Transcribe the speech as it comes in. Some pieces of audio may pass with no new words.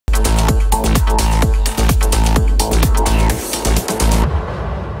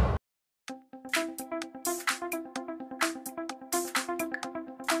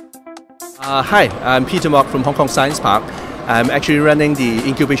Hi, I'm Peter Mark from Hong Kong Science Park. I'm actually running the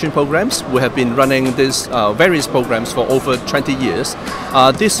incubation programs. We have been running these various programs for over 20 years.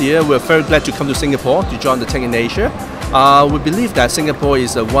 This year, we're very glad to come to Singapore to join the Tech in Asia. We believe that Singapore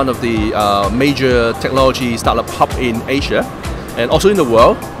is one of the major technology startup hub in Asia and also in the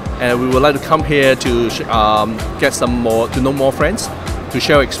world. And we would like to come here to to know more friends, to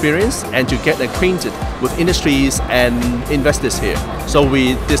share experience, and to get acquainted with industries and investors here. So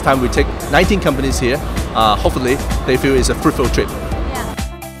this time we take 19 companies here. Hopefully they feel it's a fruitful trip.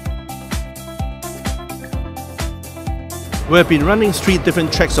 We have been running 3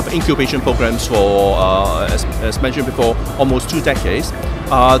 different tracks of incubation programs for, as mentioned before, almost 2 decades.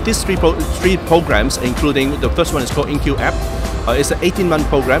 These three programs, including the first one is called Incubate. It's an 18-month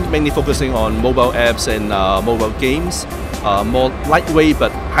program, mainly focusing on mobile apps and mobile games, more lightweight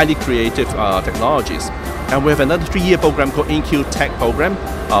but highly creative technologies. And we have another 3-year program called Incubate program,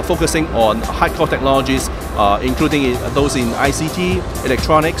 focusing on hardcore technologies, including those in ICT,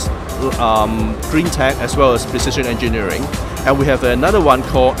 electronics, green tech, as well as precision engineering. And we have another one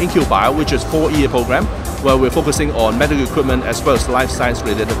called Incubate, which is a 4-year program, where we're focusing on medical equipment as well as life science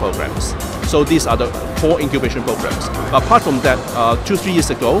related programs. So these are the 4 incubation programs. Apart from that, 2-3 years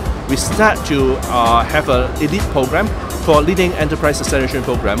ago, we start to have an elite program called Leading Enterprise Acceleration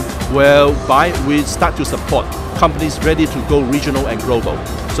Program, whereby we start to support companies ready to go regional and global.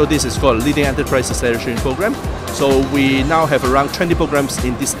 So this is called Leading Enterprise Acceleration Program. So we now have around 20 programs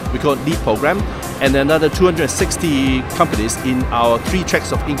in this, we call it LEAD program, and another 260 companies in our 3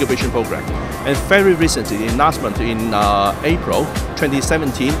 tracks of incubation program. And very recently, in last month, in April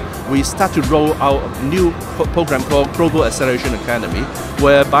 2017, we start to roll out a new program called Global Acceleration Academy,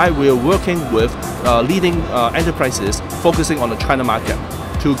 whereby we are working with leading enterprises focusing on the China market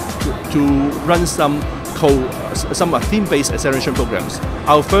to run some theme-based acceleration programs.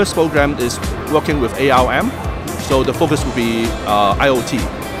 Our first program is working with ARM, so the focus will be IoT.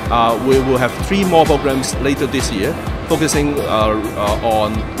 We will have 3 more programs later this year, focusing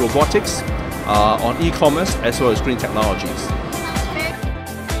on robotics, on e-commerce, as well as green technologies.